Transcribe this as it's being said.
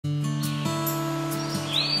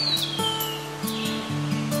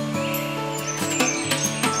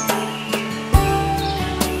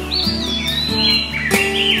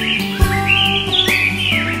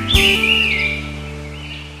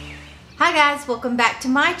guys, welcome back to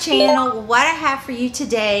my channel. What I have for you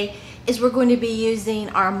today is we're going to be using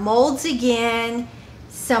our molds again,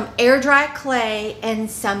 some air dry clay, and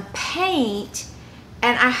some paint,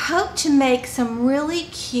 and I hope to make some really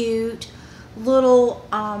cute little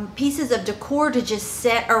pieces of decor to just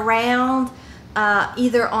set around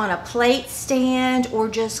either on a plate stand or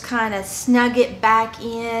just kind of snug it back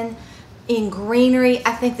in greenery.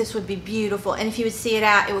 I think this would be beautiful, and if you would see it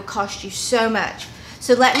out, it would cost you so much.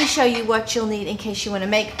 So let me show you what you'll need in case you want to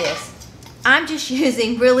make this. I'm just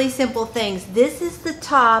using really simple things. This is the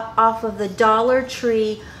top off of the Dollar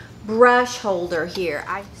Tree brush holder here.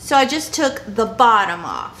 So I just took the bottom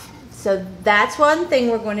off. So that's one thing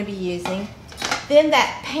we're going to be using. Then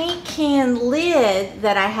that paint can lid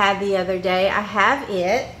that I had the other day, I have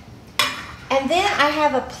it. And then I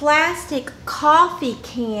have a plastic coffee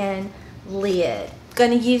can lid.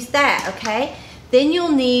 Gonna use that, okay? Then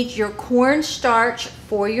you'll need your cornstarch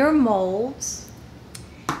for your molds.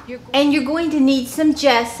 And you're going to need some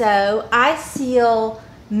gesso. I seal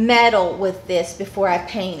metal with this before I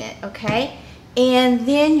paint it, okay? And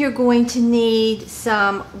then you're going to need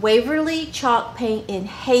some Waverly chalk paint in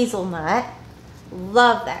hazelnut.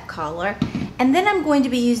 Love that color. And then I'm going to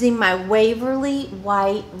be using my Waverly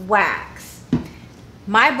white wax.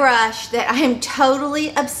 My brush that I am totally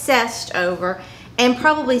obsessed over, and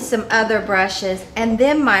probably some other brushes, and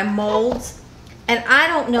then my molds. And I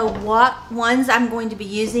don't know what ones I'm going to be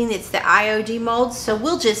using. It's the IOD molds, so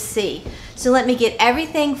we'll just see. So let me get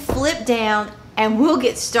everything flipped down and we'll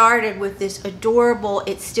get started with this adorable,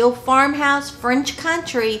 it's still Farmhouse French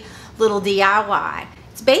Country little DIY.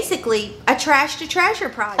 It's basically a trash to treasure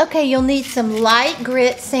project. Okay, you'll need some light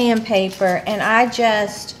grit sandpaper, and I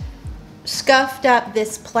just scuffed up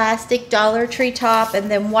this plastic Dollar Tree top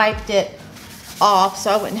and then wiped it off so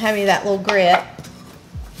I wouldn't have any of that little grit.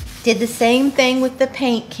 Did the same thing with the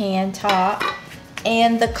paint can top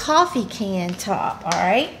and the coffee can top, all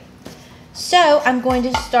right? So I'm going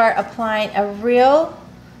to start applying a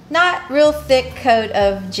not real thick coat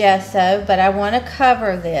of gesso, but I want to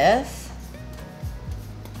cover this.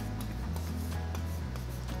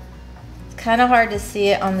 It's kind of hard to see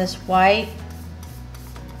it on this white,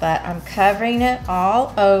 but I'm covering it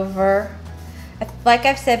all over. Like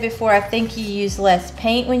I've said before, I think you use less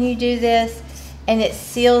paint when you do this, and it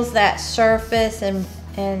seals that surface and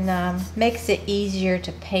makes it easier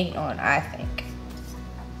to paint on, I think.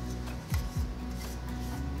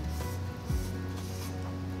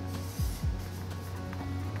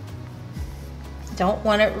 Don't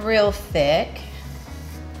want it real thick.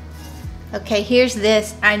 Okay, here's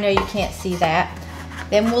this. I know you can't see that.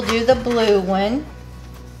 Then we'll do the blue one.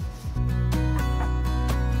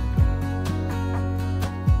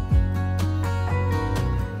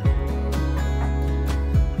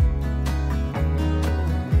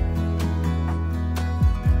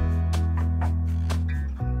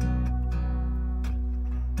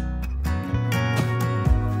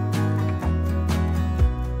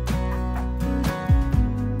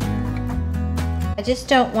 I just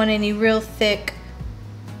don't want any real thick,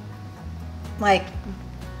 like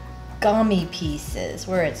gummy pieces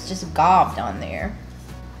where it's just gobbed on there.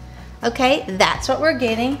 Okay, that's what we're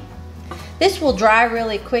getting. This will dry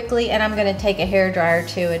really quickly, and I'm going to take a hairdryer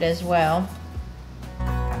to it as well.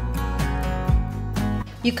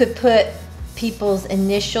 You could put people's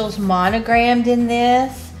initials monogrammed in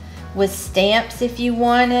this with stamps if you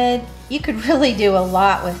wanted. You could really do a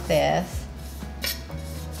lot with this.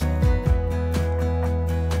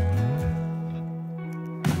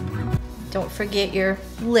 Don't forget your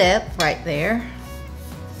lip right there.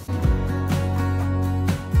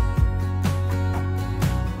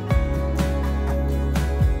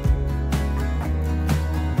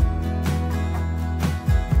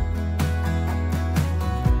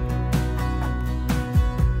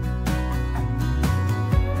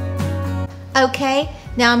 Okay,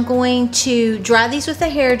 now I'm going to dry these with a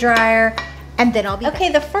hairdryer, and then I'll be okay.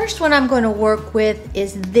 The first one I'm going to work with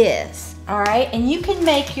is this. All right, and you can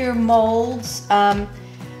make your molds and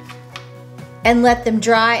let them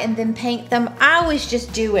dry and then paint them. I always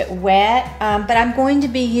just do it wet, but I'm going to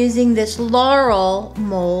be using this Laurel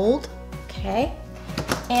mold, okay?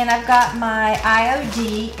 And I've got my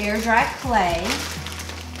IOD air dry clay,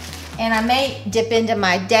 and I may dip into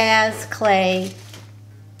my Daz clay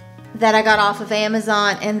that I got off of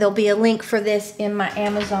Amazon, and there'll be a link for this in my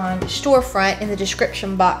Amazon storefront in the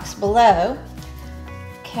description box below.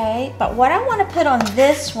 Okay, but what I want to put on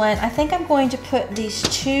this one, I think I'm going to put these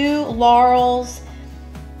two laurels.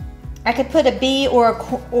 I could put a bee or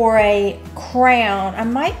a crown. I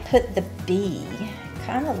might put the bee.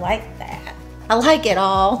 Kind of like that. I like it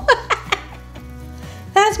all.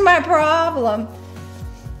 That's That's my problem.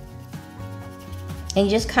 And you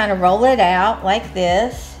just kind of roll it out like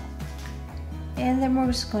this. And then we're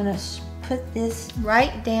just gonna put this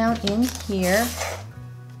right down in here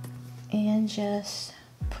and just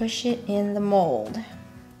push it in the mold.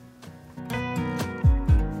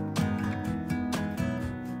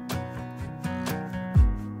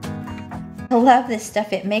 I love this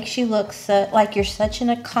stuff. It makes you look so, like you're such an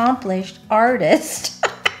accomplished artist.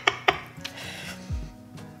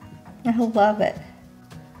 I love it.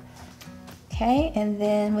 Okay, and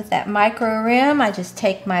then with that micro rim, I just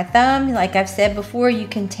take my thumb. Like I've said before, you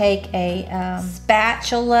can take a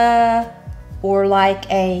spatula or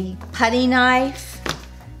like a putty knife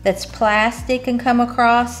that's plastic and come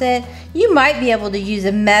across it. You might be able to use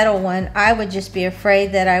a metal one. I would just be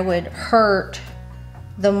afraid that I would hurt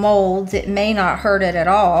the molds. It may not hurt it at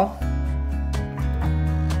all.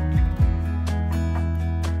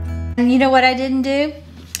 And you know what I didn't do?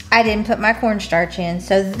 I didn't put my cornstarch in,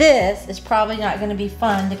 so this is probably not going to be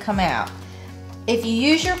fun to come out. If you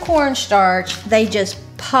use your cornstarch, they just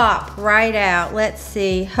pop right out. Let's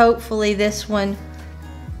see, hopefully this one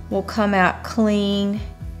will come out clean.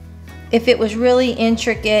 If it was really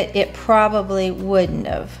intricate, it probably wouldn't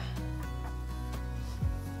have.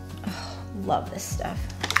 Oh, love this stuff.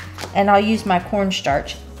 And I'll use my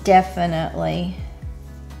cornstarch, definitely.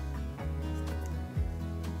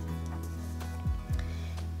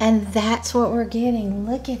 And that's what we're getting.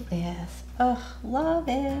 Look at this. Oh, love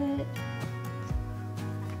it.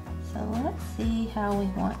 So let's see how we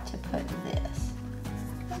want to put this.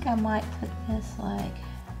 I think I might put this like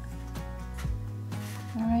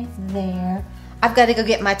right there. I've got to go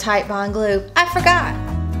get my Titebond glue. I forgot.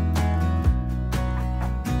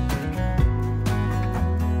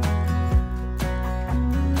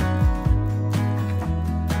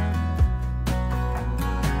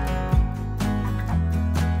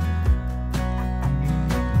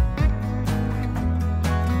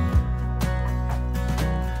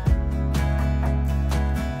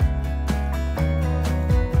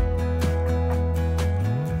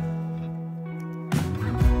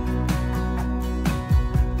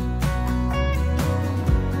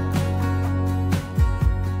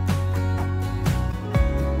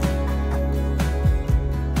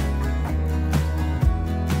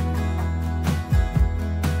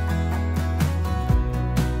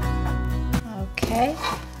 Okay,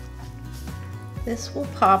 this will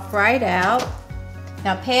pop right out.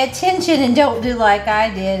 Now pay attention and don't do like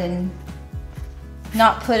I did and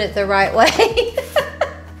not put it the right way.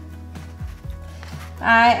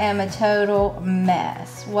 I am a total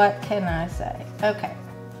mess. What can I say? Okay,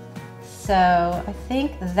 so I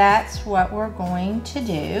think that's what we're going to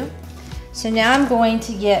do. So now I'm going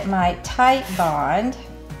to get my Titebond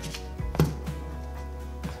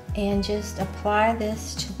and just apply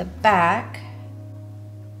this to the back.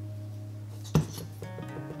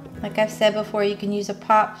 Like I've said before, you can use a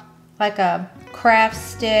pop, like a craft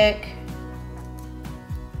stick,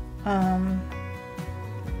 a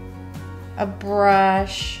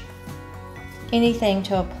brush, anything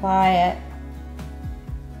to apply it.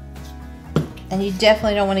 And you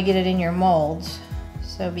definitely don't want to get it in your molds,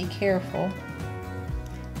 so be careful.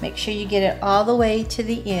 Make sure you get it all the way to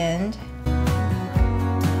the end.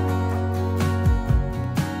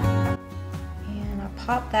 And I'll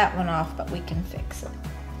pop that one off, but we can fix it.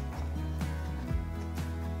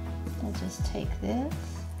 I'll just take this,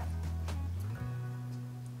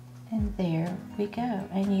 and there we go,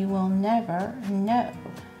 and you will never know.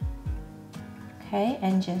 Okay,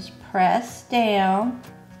 and just press down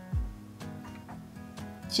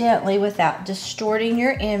gently without distorting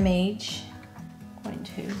your image. I'm going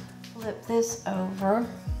to flip this over.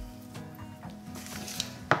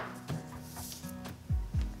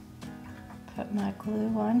 Put my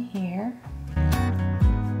glue on here.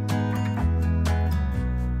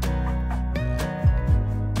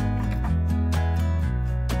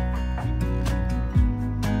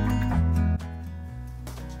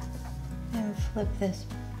 Flip this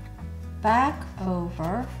back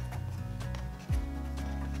over,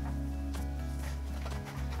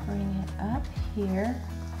 bring it up here,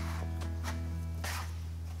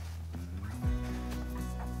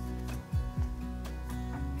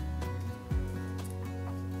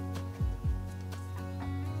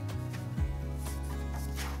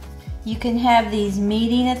 you can have these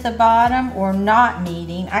meeting at the bottom or not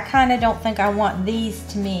meeting. I kind of don't think I want these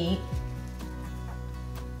to meet.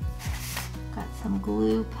 Some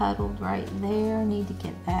glue puddled right there. Need to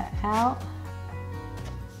get that out.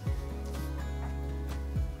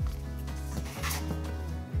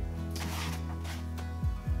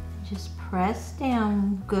 Just press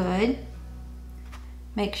down good.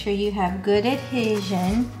 Make sure you have good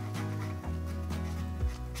adhesion.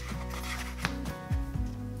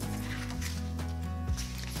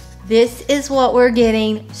 This is what we're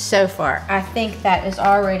getting so far. I think that is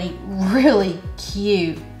already really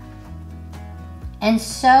cute and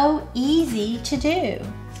so easy to do.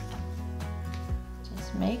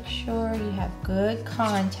 Just make sure you have good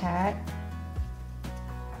contact.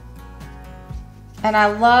 And I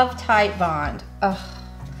love Titebond. Ugh,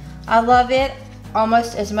 I love it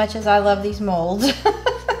almost as much as I love these molds.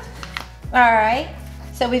 All right,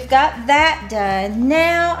 so we've got that done.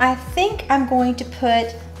 Now I think I'm going to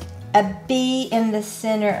put a bee in the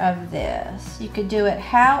center of this. You could do it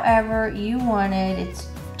however you wanted. It's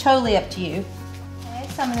totally up to you. Okay,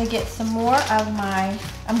 so I'm gonna get some more of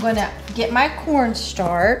I'm gonna get my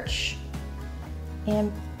cornstarch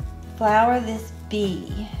and flour this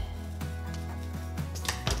bee.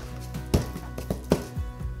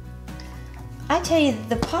 I tell you,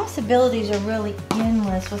 the possibilities are really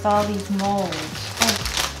endless with all these molds.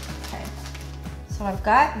 Oh, okay, so I've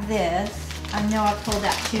got this. I know I pulled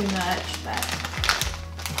out too much, but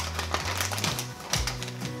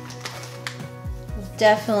we'll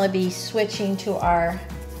definitely be switching to our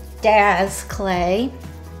Daz clay.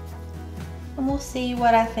 And we'll see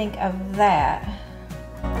what I think of that.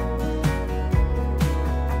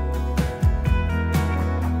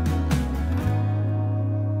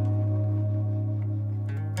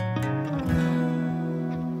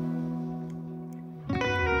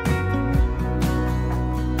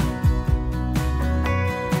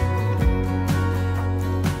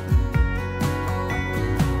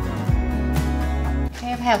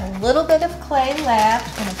 I have a little bit of clay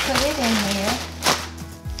left. I'm going to put it in there.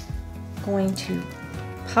 Going to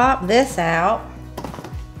pop this out.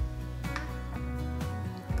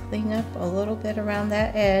 Clean up a little bit around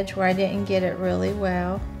that edge where I didn't get it really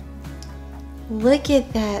well. Look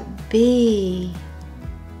at that bee.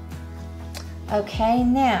 Okay,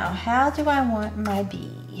 now how do I want my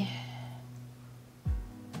bee?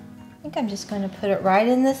 I think I'm just going to put it right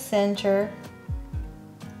in the center.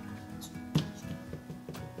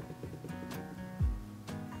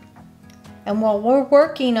 And while we're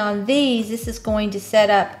working on these, this is going to set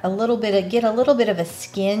up a little bit of, get a little bit of a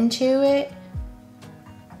skin to it.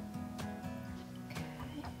 Okay.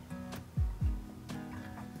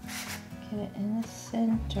 Get it in the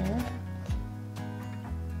center.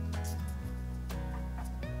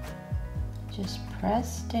 Just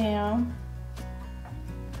press down.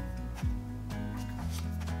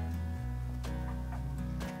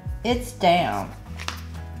 It's down.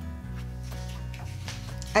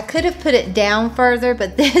 I could have put it down further,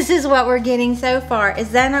 but this is what we're getting so far.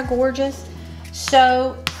 Is that not gorgeous?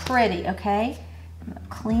 So pretty, okay? I'm gonna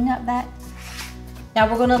clean up that. Now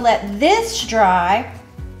we're gonna let this dry.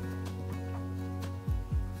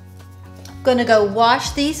 I'm gonna go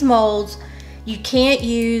wash these molds. You can't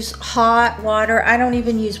use hot water. I don't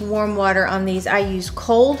even use warm water on these. I use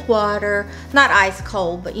cold water, not ice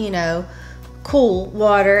cold, but you know, cool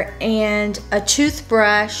water, and a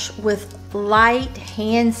toothbrush with light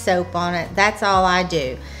hand soap on it. That's all I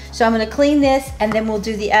do. So I'm going to clean this and then we'll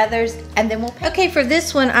do the others and then we'll paint. Okay, for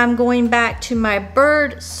this one I'm going back to my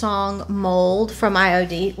bird song mold from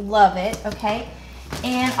IOD. Love it, okay?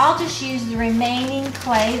 And I'll just use the remaining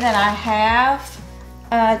clay that I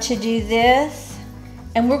have to do this.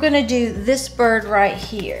 And we're going to do this bird right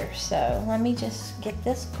here. So let me just get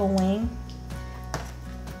this going.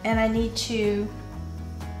 And I need to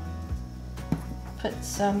put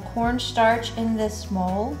some cornstarch in this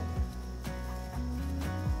mold.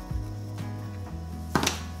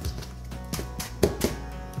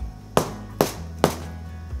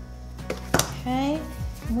 Okay,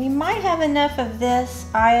 we might have enough of this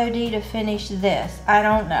IOD to finish this. I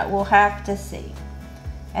don't know, we'll have to see.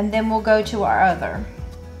 And then we'll go to our other.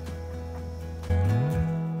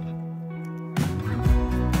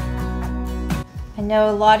 I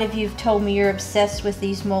know a lot of you have told me you're obsessed with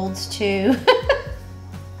these molds too.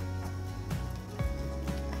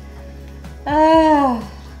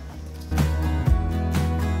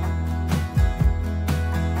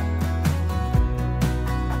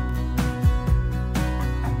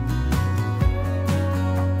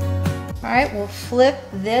 All right, we'll flip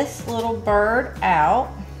this little bird out.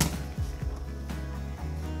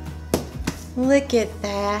 Look at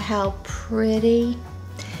that, how pretty.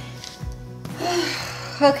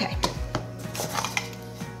 Okay,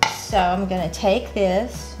 so I'm gonna take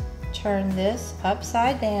this, turn this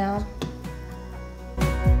upside down.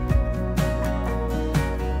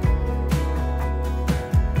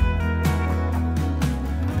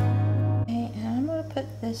 Okay, and I'm gonna put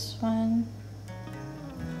this one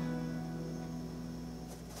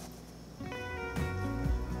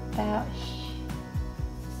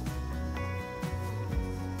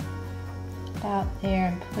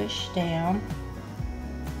push down.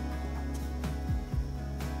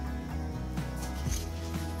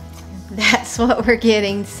 That's what we're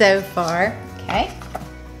getting so far, okay?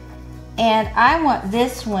 And I want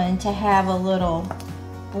this one to have a little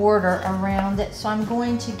border around it, so I'm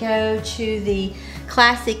going to go to the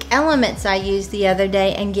Classic Elements I used the other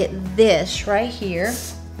day and get this right here.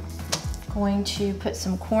 Going to put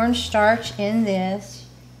some cornstarch in this.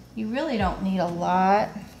 You really don't need a lot.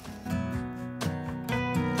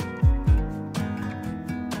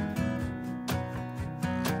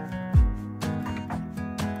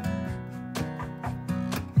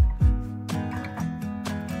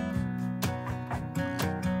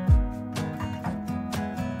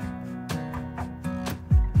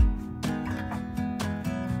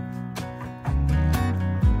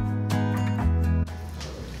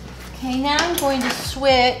 Okay, now I'm going to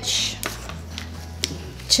switch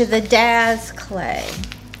to the Daz clay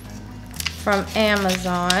from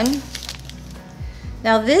Amazon.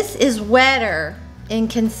 Now this is wetter in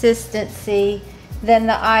consistency than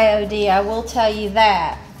the IOD, I will tell you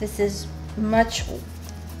that. This is much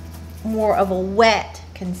more of a wet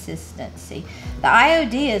consistency. The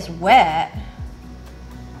IOD is wet.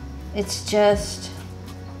 It's just,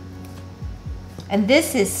 and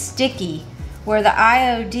this is sticky, where the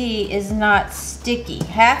IOD is not sticky.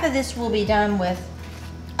 Half of this will be done with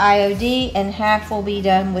IOD and half will be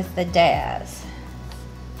done with the Daz.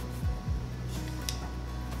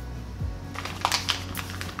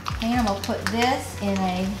 And I'm gonna put this in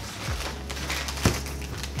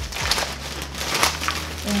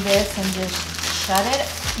this and just shut it,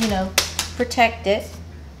 you know, protect it.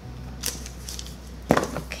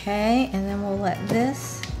 Okay, and then we'll let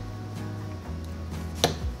this.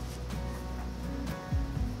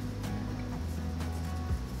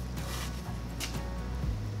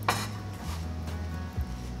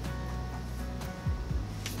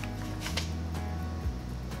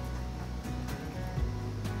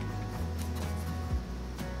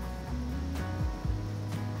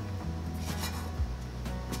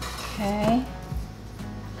 Okay.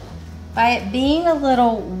 By it being a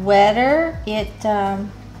little wetter, it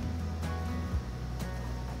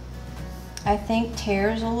I think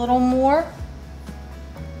tears a little more.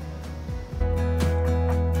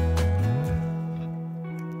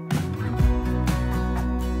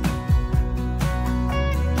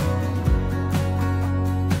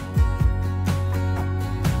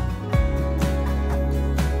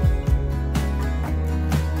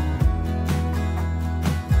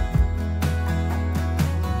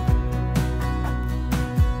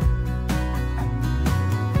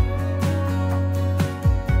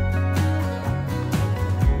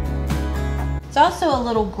 It's also a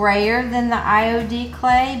little grayer than the IOD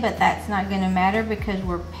clay, but that's not going to matter because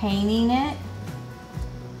we're painting it.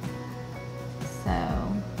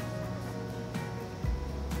 So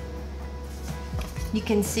you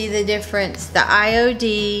can see the difference, the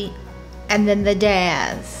IOD and then the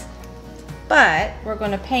Daz. But we're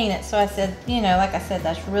going to paint it, so I said, you know, like I said,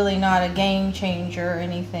 that's really not a game changer or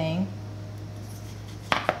anything.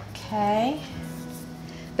 Okay.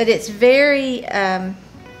 But it's very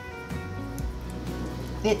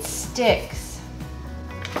it sticks.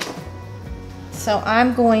 So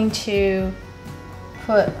I'm going to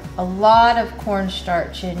put a lot of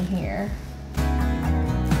cornstarch in here.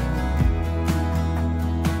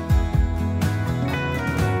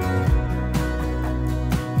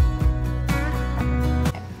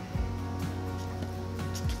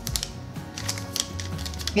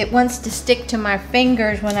 It wants to stick to my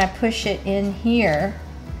fingers when I push it in here,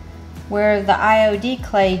 where the IOD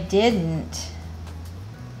clay didn't.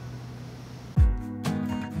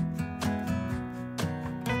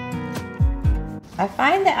 I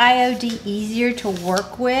find the IOD easier to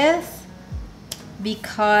work with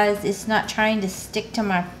because it's not trying to stick to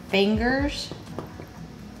my fingers.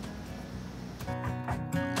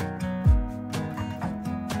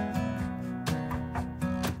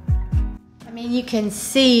 I mean, you can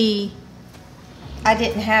see I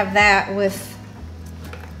didn't have that with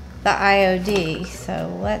the IOD,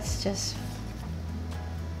 so let's just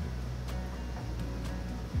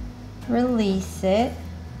release it.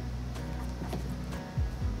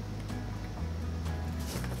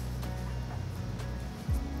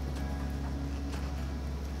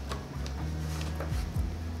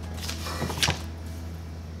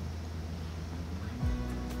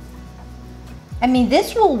 I mean,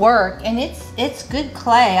 this will work, and it's good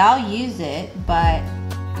clay. I'll use it, but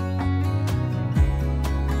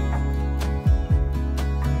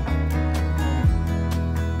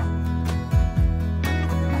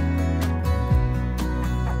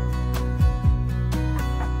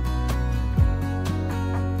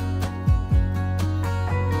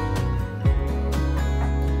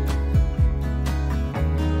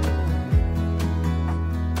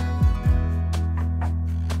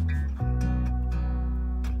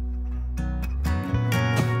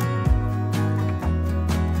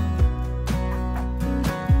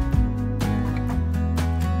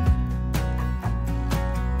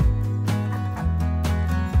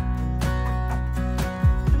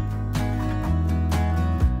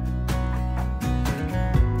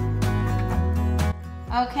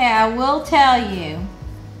Okay, I will tell you,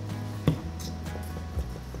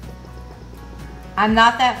 I'm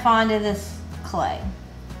not that fond of this clay.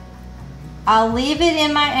 I'll leave it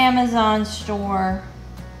in my Amazon store.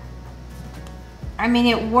 I mean,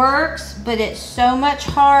 it works, but it's so much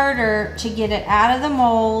harder to get it out of the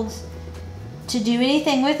molds to do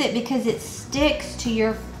anything with it because it sticks to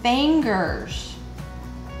your fingers.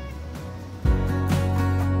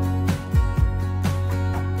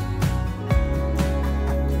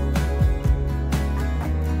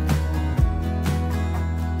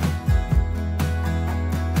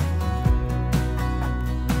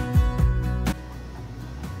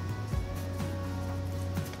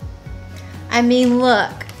 I mean,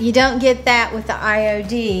 look, you don't get that with the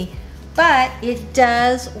IOD, but it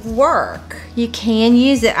does work. You can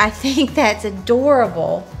use it. I think that's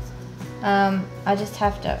adorable. I just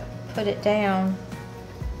have to put it down.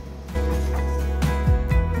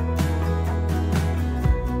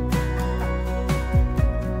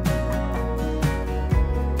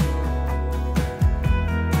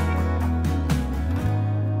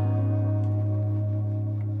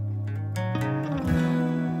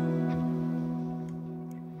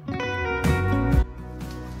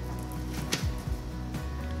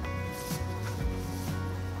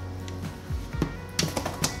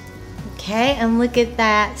 Okay, and look at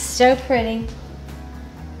that, so pretty.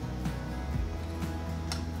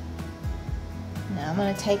 Now I'm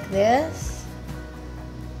going to take this.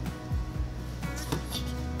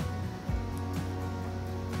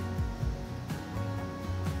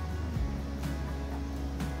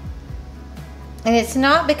 And it's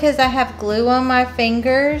not because I have glue on my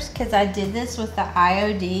fingers, because I did this with the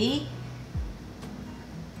IOD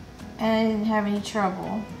and I didn't have any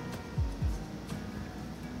trouble.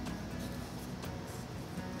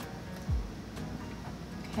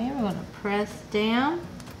 Okay, we're going to press down.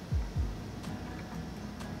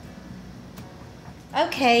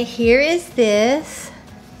 Okay, here is this.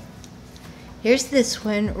 Here's this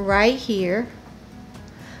one right here.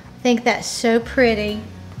 I think that's so pretty.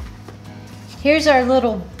 Here's our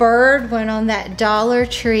little bird one on that Dollar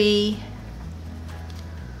Tree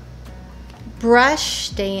brush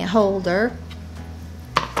stand holder.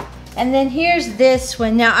 And then here's this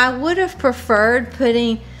one. Now, I would have preferred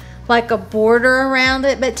putting like a border around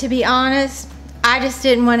it, but to be honest, I just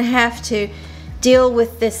didn't want to have to deal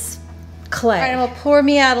with this clay. All right, I'm gonna pour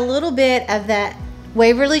me out a little bit of that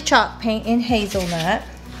Waverly chalk paint in hazelnut.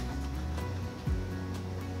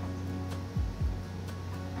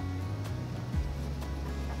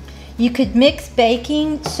 You could mix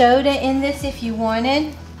baking soda in this if you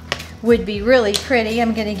wanted. Would be really pretty.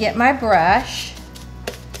 I'm gonna get my brush.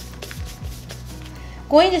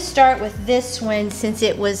 Going to start with this one since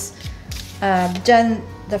it was done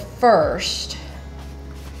the first,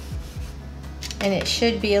 and it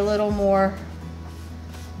should be a little more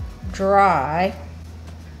dry.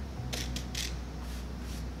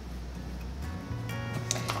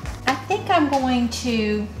 I think I'm going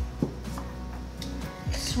to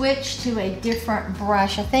switch to a different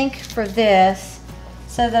brush, I think, for this,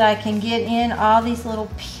 so that I can get in all these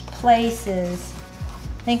little places.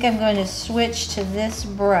 I think I'm going to switch to this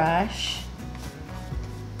brush,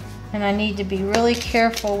 and I need to be really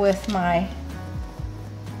careful with my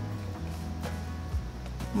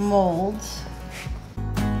molds.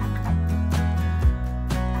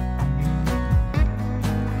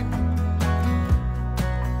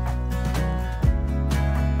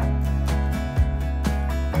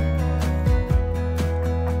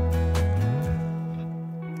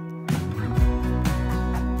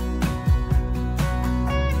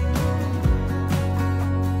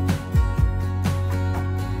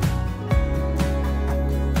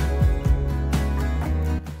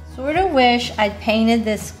 Sort of wish I'd painted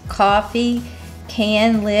this coffee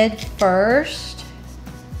can lid first.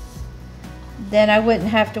 Then I wouldn't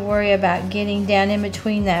have to worry about getting down in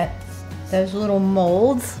between those little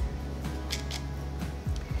molds.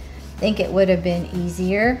 I think it would have been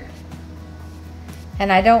easier.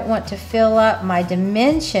 And I don't want to fill up my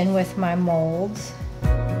dimension with my molds.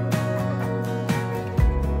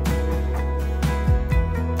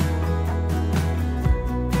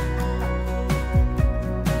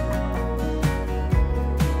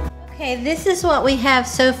 Okay, this is what we have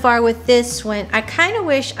so far with this one. I kind of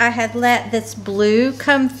wish I had let this blue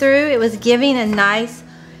come through. It was giving a nice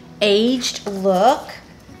aged look.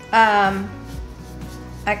 I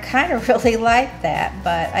kind of really like that,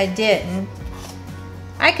 but I didn't.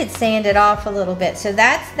 I could sand it off a little bit. So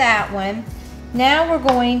that's that one. Now we're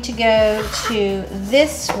going to go to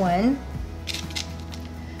this one,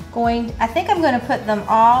 I think I'm going to put them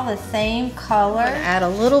all the same color. Add a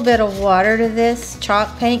little bit of water to this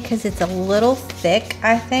chalk paint because it's a little thick,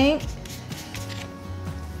 I think.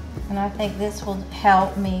 And I think this will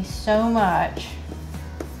help me so much.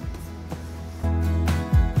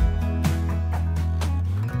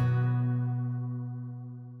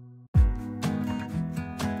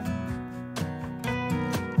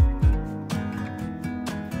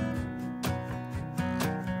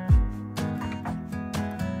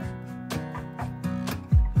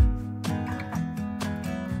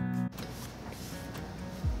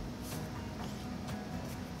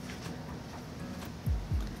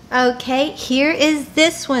 Okay, here is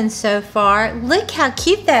this one so far. Look how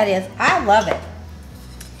cute that is. I love it.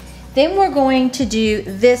 Then we're going to do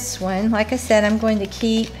this one. Like I said, I'm going to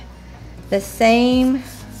keep the same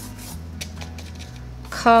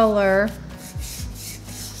color.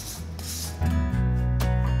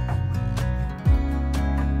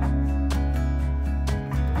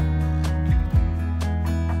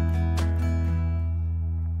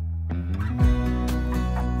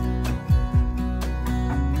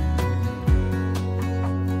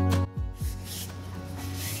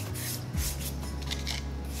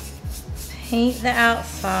 Paint the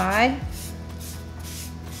outside.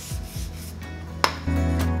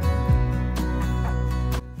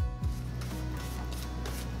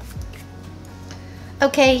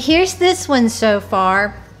 Okay, here's this one so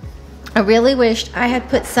far. I really wished I had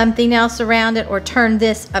put something else around it or turned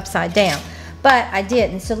this upside down, but I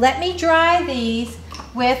didn't. So let me dry these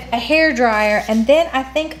with a hair dryer, and then I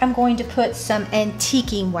think I'm going to put some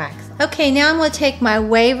antiquing wax. Okay, now I'm going to take my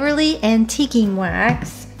Waverly antiquing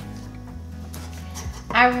wax.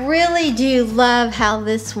 I really do love how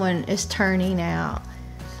this one is turning out.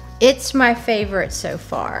 It's my favorite so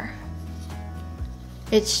far.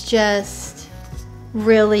 It's just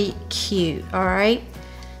really cute, all right?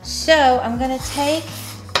 So I'm gonna take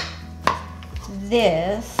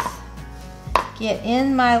this, get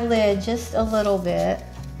in my lid just a little bit.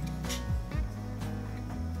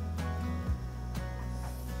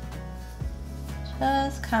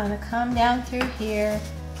 Just kind of come down through here.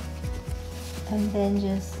 And then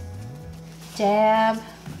just dab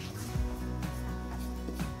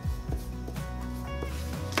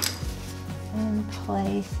in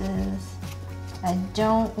places. I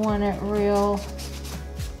don't want it real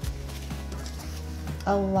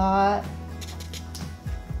a lot.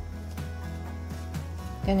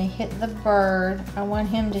 Gonna hit the bird. I want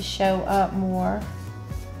him to show up more.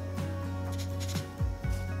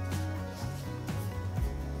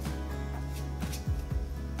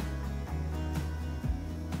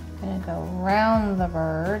 Gonna go around the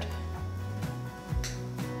bird.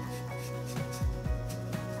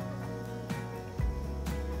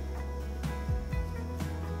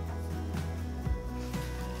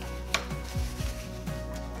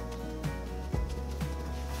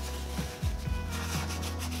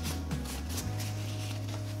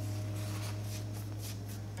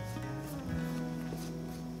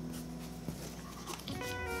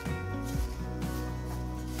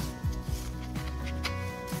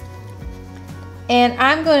 And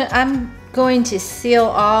I'm going to seal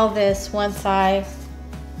all this once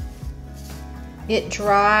it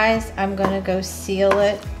dries. I'm going to go seal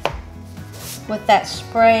it with that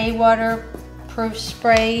spray, waterproof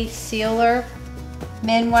spray sealer,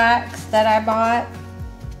 Minwax that I bought.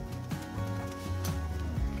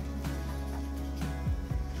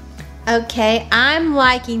 Okay, I'm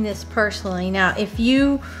liking this personally. Now, if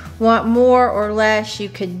you want more or less, you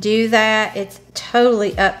could do that. It's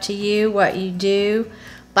totally up to you what you do,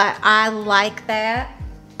 but I like that.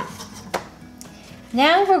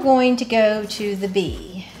 Now we're going to go to the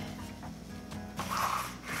bee.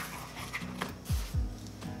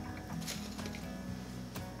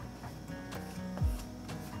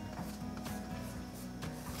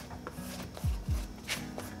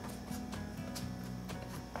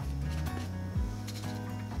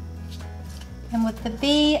 And with the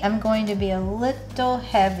bee, I'm going to be a little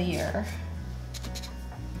heavier.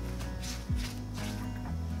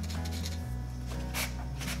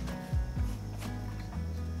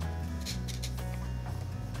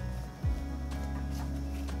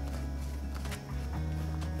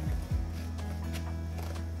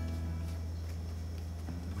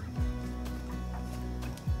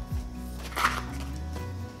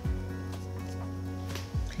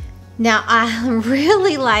 Now I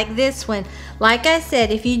really like this one. Like I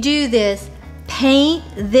said, if you do this, paint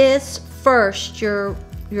this first. If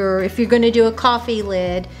you're going to do a coffee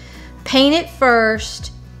lid, paint it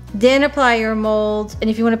first, then apply your molds. And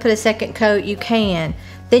if you want to put a second coat, you can.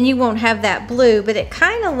 then you won't have that blue, but it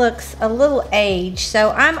kind of looks a little aged, so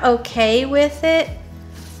I'm okay with it.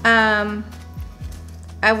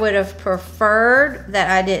 I would have preferred that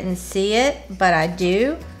I didn't see it, but I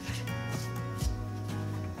do.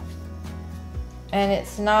 And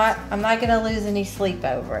it's not, I'm not gonna lose any sleep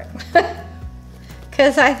over it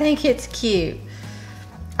because I think it's cute.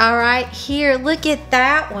 All right, here, look at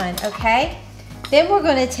that one, okay? Then we're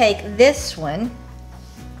gonna take this one.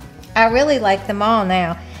 I really like them all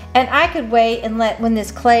now. And I could wait and let, when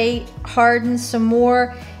this clay hardens some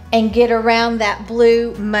more and get around that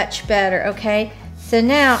blue much better, okay? So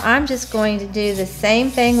now I'm just going to do the same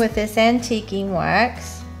thing with this antiquing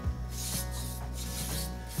wax.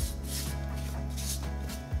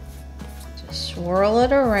 Just swirl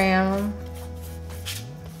it around.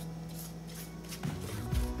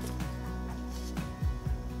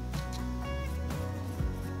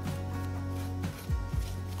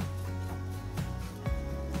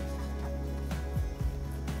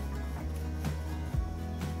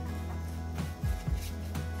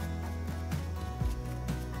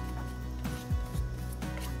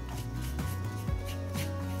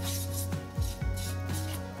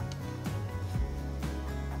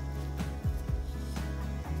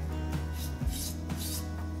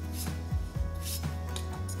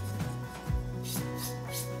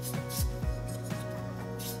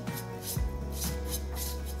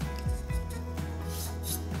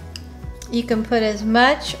 You can put as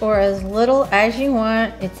much or as little as you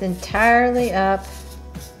want. It's entirely up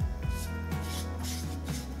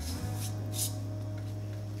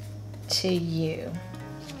to you.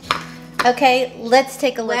 Okay, let's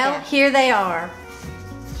take a look at it. Here they are.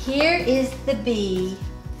 Here is the bee.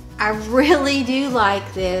 I really do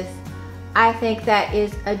like this. I think that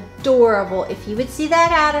is adorable. If you would see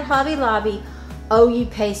that out at Hobby Lobby, oh, you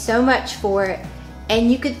pay so much for it. And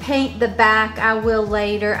you could paint the back. I will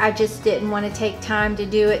later. I just didn't want to take time to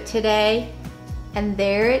do it today. And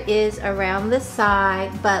there it is around the side.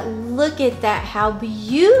 But look at that, how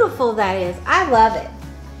beautiful that is. I love it.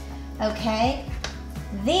 Okay.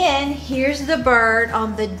 Then here's the bird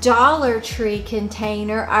on the Dollar Tree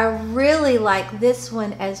container. I really like this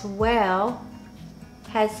one as well.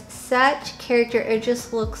 Has such character. It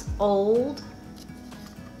just looks old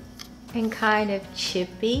and kind of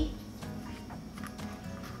chippy.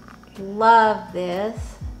 Love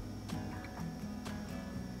this.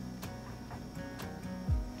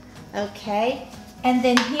 Okay, and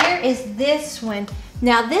then here is this one.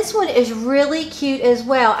 Now this one is really cute as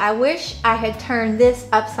well. I wish I had turned this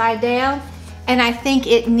upside down, and I think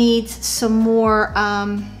it needs some more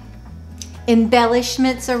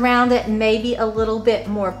embellishments around it and maybe a little bit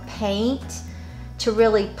more paint to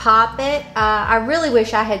really pop it. I really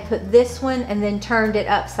wish I had put this one and then turned it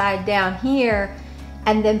upside down here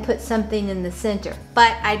and then put something in the center,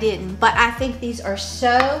 but I didn't. But I think these are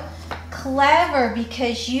so clever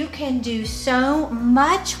because you can do so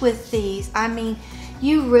much with these. I mean,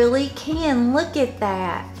 you really can. Look at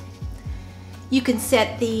that. You can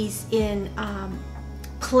set these in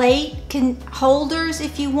plate holders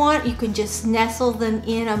if you want. You can just nestle them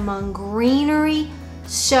in among greenery.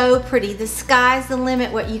 So pretty. The sky's the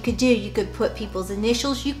limit what you could do. You could put people's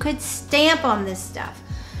initials. You could stamp on this stuff.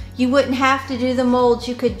 You wouldn't have to do the molds.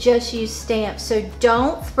 You could just use stamps. So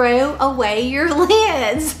don't throw away your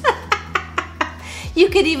lids. You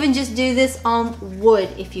could even just do this on wood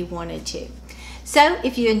if you wanted to. So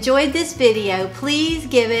if you enjoyed this video, please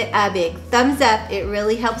give it a big thumbs up. It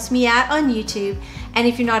really helps me out on YouTube. And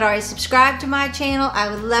if you're not already subscribed to my channel, I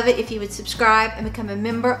would love it if you would subscribe and become a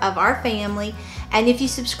member of our family. And if you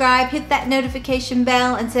subscribe, hit that notification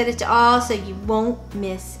bell and set it to all so you won't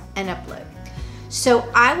miss an upload. So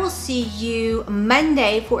I will see you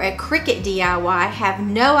Monday for a Cricut DIY, have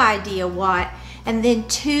no idea what. And then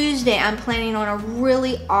Tuesday, I'm planning on a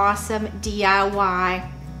really awesome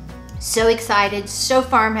DIY. So excited, so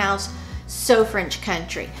farmhouse, so French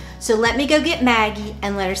country. So let me go get Maggie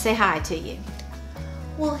and let her say hi to you.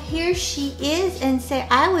 Well, here she is and say,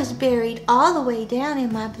 I was buried all the way down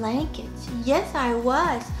in my blankets. Yes, I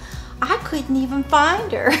was. I couldn't even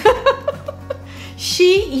find her.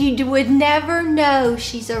 You would never know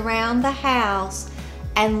she's around the house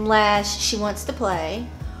unless she wants to play,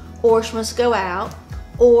 or she wants to go out,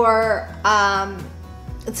 or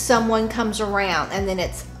someone comes around and then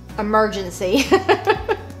it's emergency.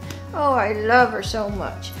 Oh, I love her so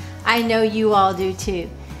much. I know you all do too.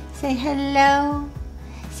 Say hello.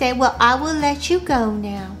 Say, well, I will let you go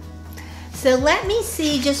now. So let me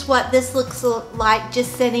see just what this looks like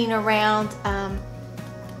just sitting around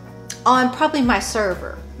on probably my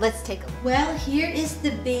server. Let's take a look. Well, here is the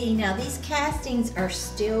bee. Now these castings are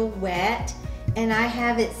still wet and I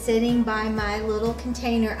have it sitting by my little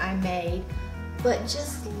container I made. But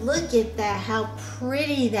just look at that, how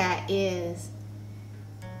pretty that is.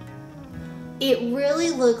 It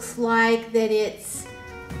really looks like that it's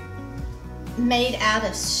made out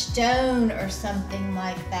of stone or something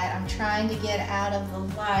like that. I'm trying to get out of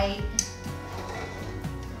the light.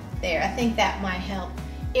 There, I think that might help.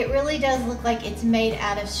 It really does look like it's made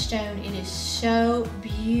out of stone. It is so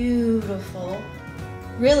beautiful,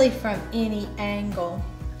 really from any angle.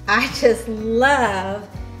 I just love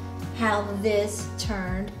how this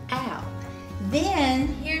turned out. Then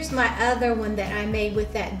here's my other one that I made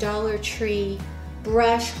with that Dollar Tree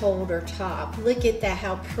brush holder top. Look at that,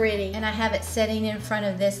 how pretty. And I have it sitting in front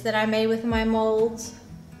of this that I made with my molds.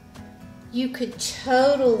 You could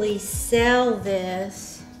totally sell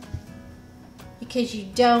this because you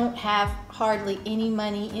don't have hardly any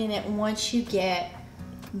money in it once you get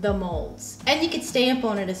the molds. And you could stamp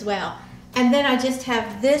on it as well. And then I just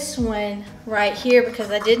have this one right here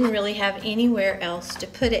because I didn't really have anywhere else to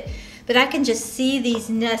put it. But I can just see these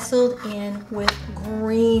nestled in with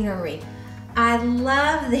greenery. I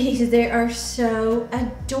love these, they are so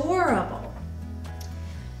adorable.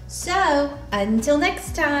 So, until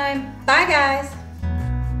next time, bye guys.